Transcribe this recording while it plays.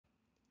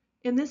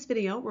In this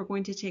video, we're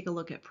going to take a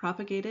look at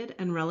propagated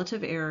and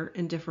relative error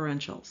in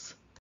differentials.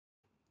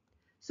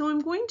 So I'm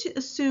going to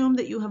assume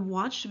that you have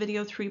watched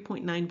video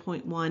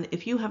 3.9.1.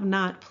 If you have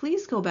not,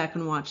 please go back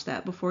and watch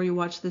that before you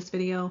watch this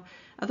video.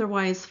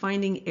 Otherwise,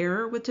 finding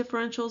error with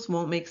differentials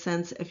won't make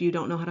sense if you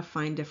don't know how to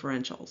find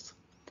differentials.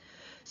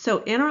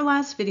 So in our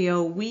last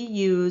video, we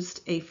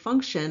used a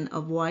function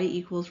of y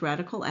equals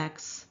radical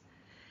x,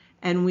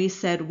 and we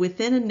said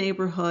within a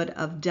neighborhood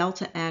of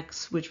delta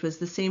x, which was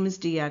the same as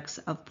dx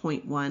of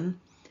 0.1,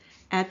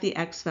 at the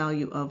x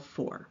value of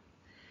 4.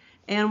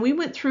 And we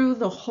went through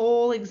the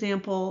whole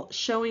example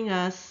showing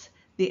us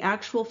the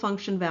actual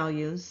function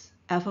values.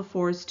 F of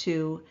 4 is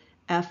 2,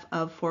 f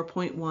of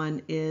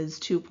 4.1 is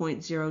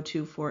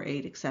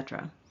 2.0248,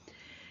 etc.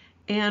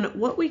 And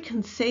what we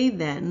can say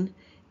then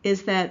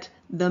is that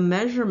the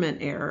measurement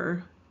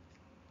error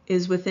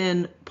is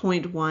within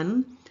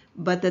 0.1,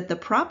 but that the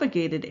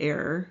propagated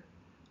error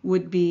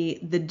would be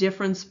the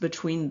difference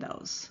between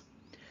those.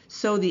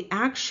 So the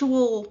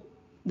actual,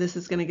 this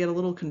is going to get a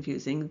little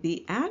confusing,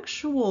 the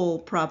actual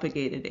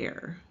propagated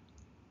error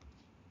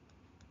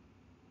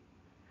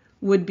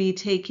would be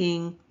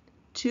taking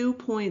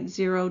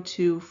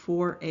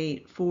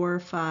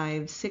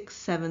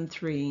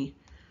 2.024845673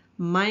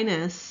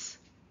 minus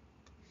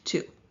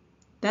 2.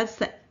 That's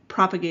the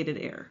propagated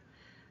error.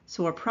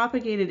 So our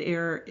propagated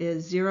error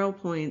is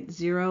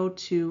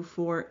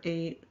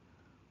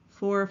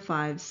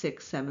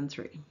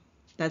 0.024845673.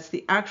 That's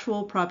the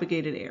actual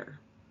propagated error.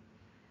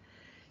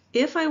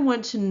 If I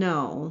want to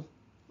know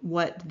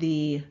what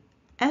the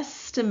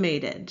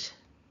estimated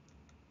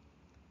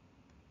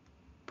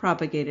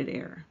propagated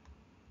error,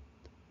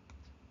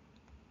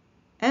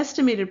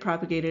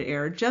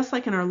 just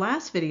like in our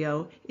last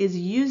video, is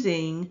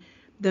using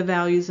the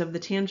values of the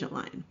tangent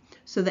line.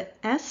 So the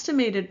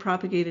estimated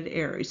propagated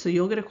error, so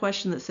you'll get a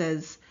question that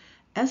says,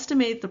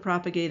 estimate the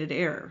propagated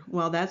error.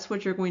 Well, that's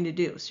what you're going to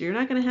do. So you're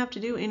not going to have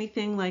to do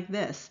anything like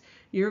this.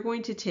 You're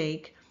going to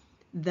take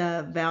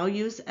the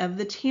values of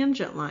the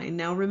tangent line.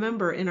 Now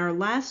remember, in our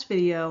last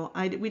video,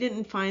 we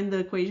didn't find the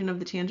equation of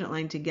the tangent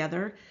line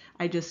together.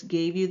 I just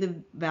gave you the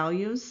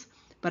values,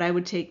 but I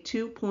would take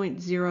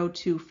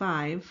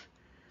 2.025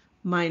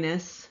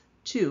 minus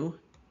 2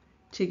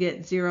 to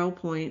get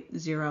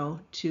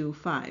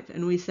 0.025.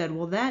 And we said,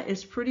 well, that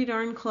is pretty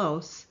darn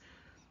close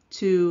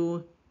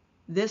to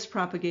this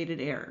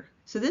propagated error.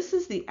 So this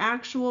is the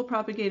actual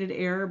propagated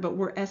error, but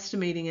we're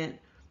estimating it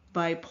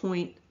by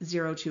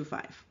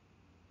 0.025.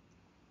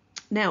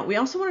 Now, we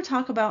also want to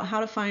talk about how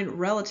to find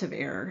relative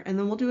error, and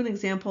then we'll do an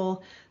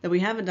example that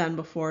we haven't done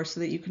before so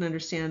that you can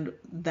understand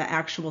the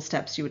actual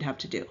steps you would have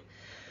to do.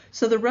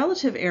 So the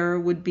relative error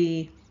would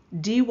be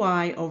dy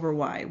over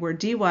y, where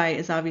dy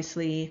is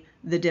obviously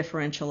the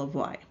differential of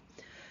y.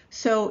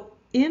 So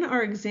in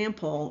our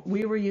example,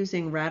 we were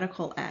using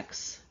radical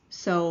x.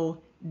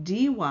 So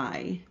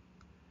dy,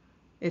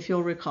 if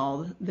you'll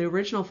recall, the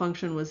original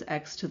function was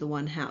x to the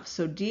 1/2.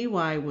 So dy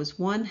was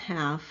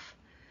 1/2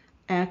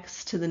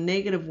 x to the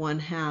negative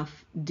 1/2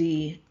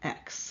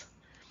 dx.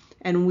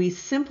 And we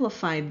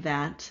simplified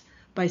that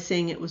by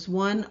saying it was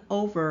 1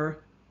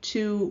 over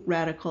 2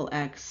 radical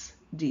x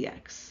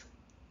dx.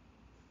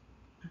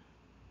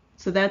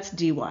 So that's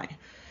dy.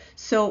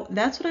 So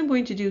that's what I'm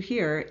going to do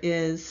here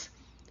is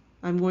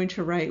I'm going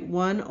to write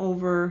 1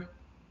 over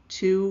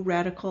 2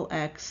 radical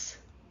x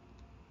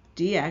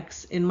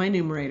dx in my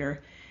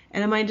numerator.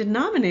 And in my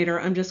denominator,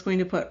 I'm just going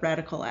to put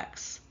radical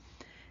x.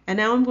 And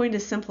now I'm going to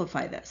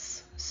simplify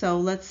this. So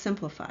let's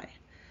simplify.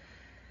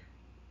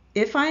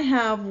 If I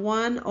have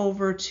 1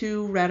 over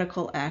 2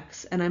 radical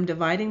x and I'm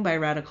dividing by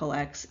radical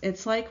x,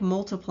 it's like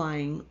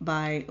multiplying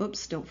by,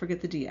 oops, don't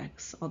forget the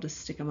dx. I'll just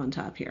stick them on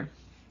top here.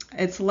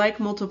 It's like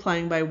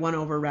multiplying by 1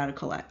 over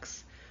radical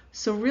x.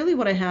 So really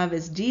what I have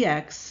is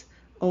dx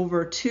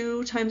over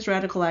 2 times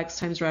radical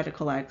x,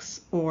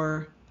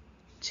 or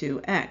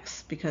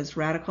 2x, because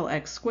radical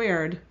x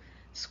squared,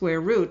 square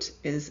root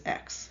is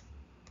x.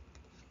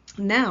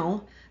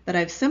 Now that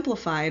I've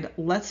simplified,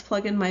 let's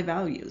plug in my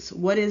values.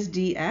 What is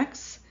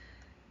dx?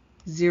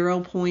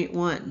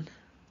 0.1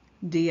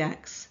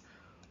 dx.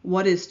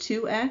 What is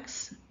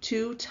 2x?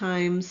 2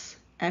 times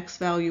x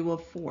value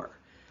of 4.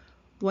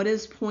 What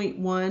is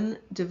 0.1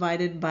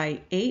 divided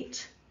by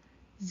 8?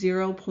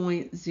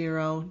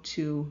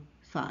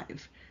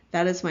 0.025.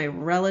 That is my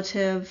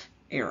relative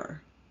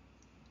error.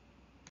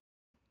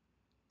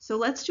 So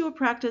let's do a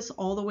practice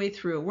all the way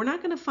through. We're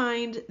not going to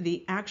find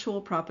the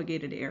actual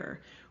propagated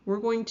error. We're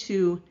going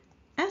to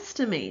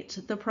estimate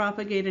the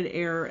propagated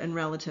error and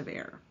relative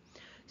error.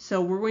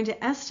 So we're going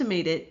to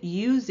estimate it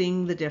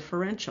using the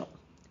differential,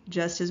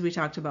 just as we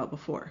talked about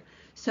before.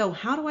 So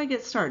how do I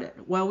get started?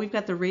 Well, we've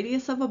got the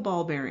radius of a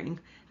ball bearing,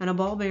 and a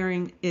ball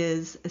bearing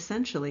is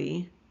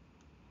essentially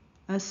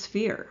a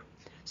sphere.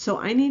 So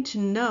I need to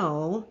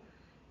know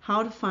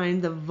how to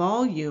find the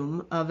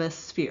volume of a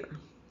sphere.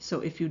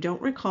 So if you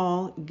don't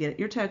recall, get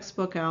your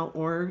textbook out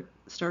or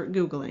start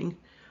Googling.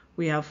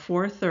 We have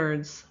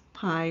 4/3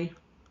 pi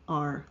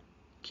r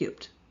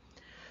cubed.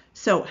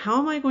 So how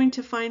am I going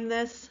to find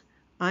this?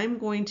 I'm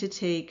going to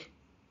take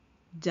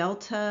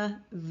delta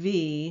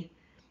V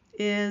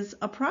is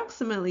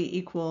approximately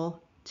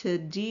equal to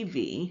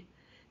dV,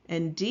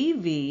 and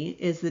dV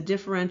is the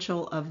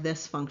differential of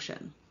this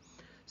function.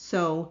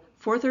 So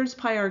 4/3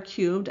 pi r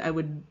cubed, I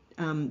would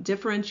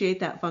differentiate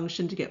that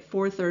function to get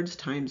 4/3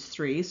 times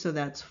 3, so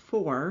that's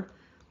 4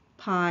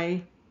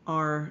 pi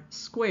r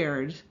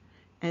squared,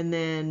 and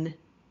then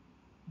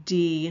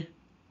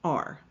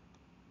dr,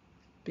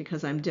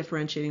 because I'm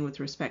differentiating with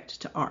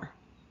respect to r.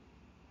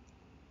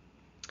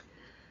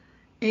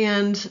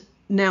 And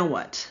now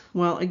what?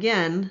 Well,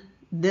 again,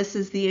 this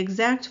is the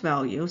exact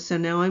value, so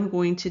now I'm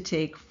going to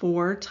take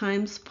 4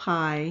 times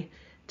pi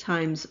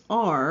times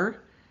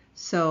r,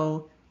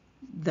 so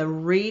the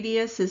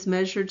radius is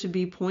measured to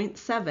be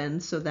 0.7,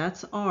 so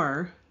that's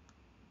r,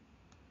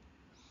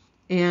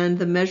 and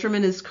the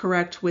measurement is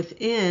correct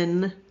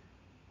within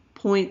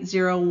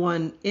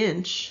 0.01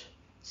 inch,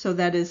 so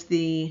that is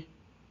the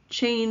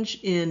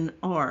change in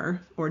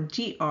r, or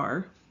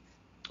dr,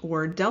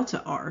 or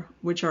delta r,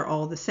 which are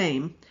all the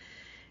same.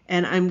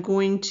 And I'm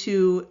going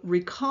to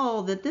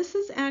recall that this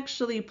is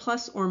actually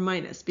plus or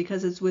minus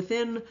because it's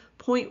within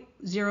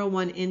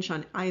 0.01 inch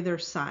on either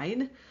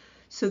side.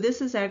 So this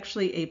is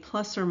actually a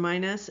plus or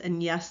minus,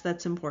 and yes,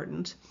 that's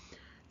important,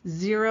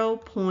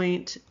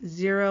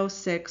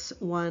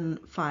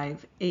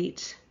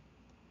 0.06158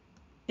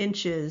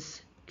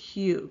 inches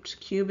cubed,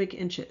 cubic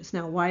inches.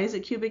 Now, why is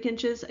it cubic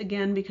inches?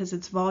 Again, because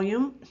it's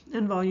volume,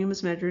 and volume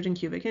is measured in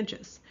cubic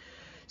inches.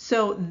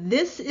 So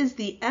this is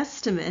the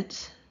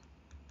estimate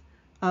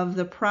of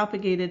the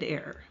propagated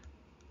error.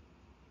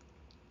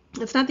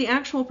 It's not the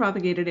actual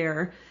propagated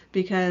error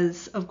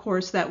because, of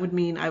course, that would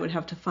mean I would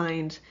have to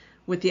find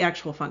with the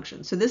actual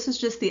function. So this is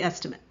just the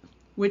estimate,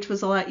 which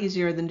was a lot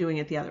easier than doing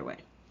it the other way.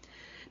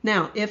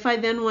 Now, if I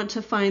then want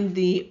to find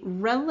the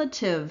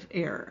relative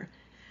error,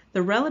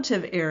 the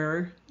relative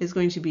error is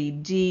going to be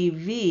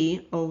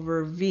dV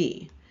over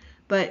V.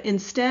 But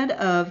instead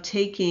of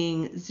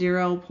taking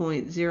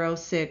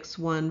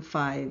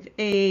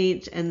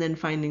 0.06158 and then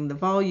finding the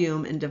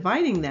volume and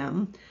dividing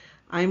them,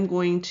 I'm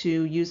going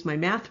to use my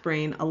math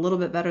brain a little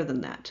bit better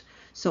than that.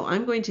 So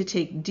I'm going to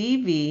take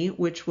dV,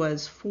 which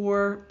was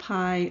 4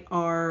 pi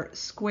r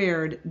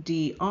squared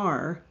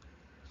dr,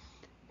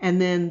 and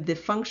then the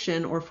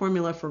function or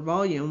formula for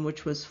volume,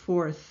 which was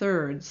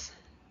 4/3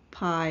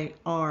 pi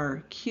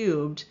r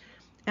cubed,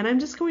 and I'm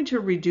just going to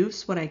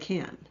reduce what I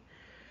can.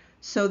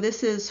 So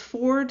this is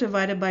 4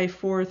 divided by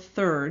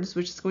 4/3,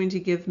 which is going to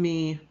give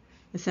me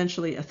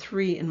essentially a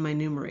 3 in my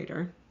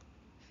numerator.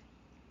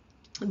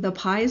 The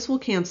pi's will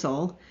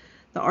cancel,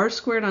 the r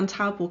squared on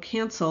top will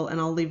cancel,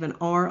 and I'll leave an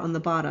r on the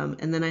bottom,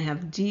 and then I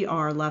have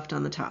dr left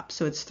on the top.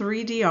 So it's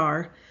 3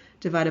 dr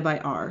divided by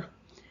r.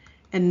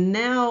 And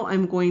now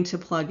I'm going to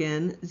plug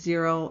in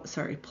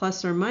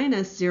plus or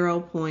minus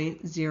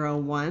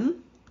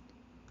 0.01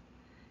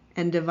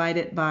 and divide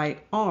it by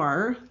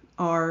r,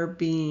 r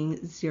being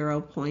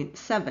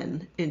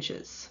 0.7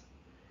 inches.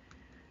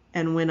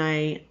 And when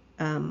I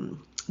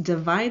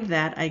divide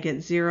that, I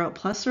get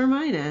plus or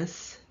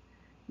minus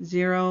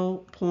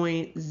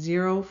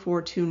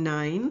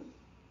 0.0429,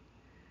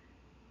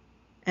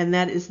 and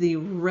that is the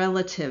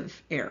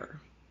relative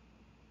error.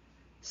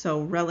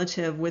 So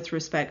relative with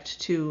respect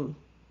to,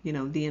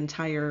 the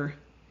entire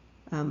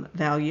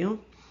value.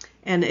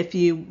 And if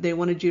they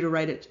wanted you to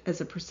write it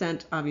as a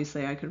percent,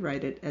 obviously I could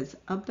write it as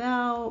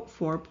about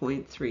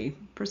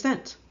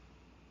 4.3%.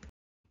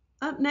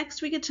 Up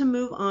next, we get to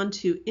move on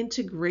to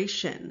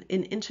integration.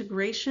 In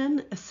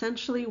integration,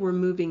 essentially we're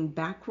moving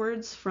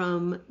backwards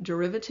from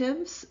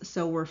derivatives.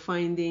 So we're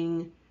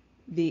finding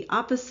the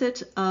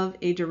opposite of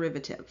a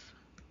derivative.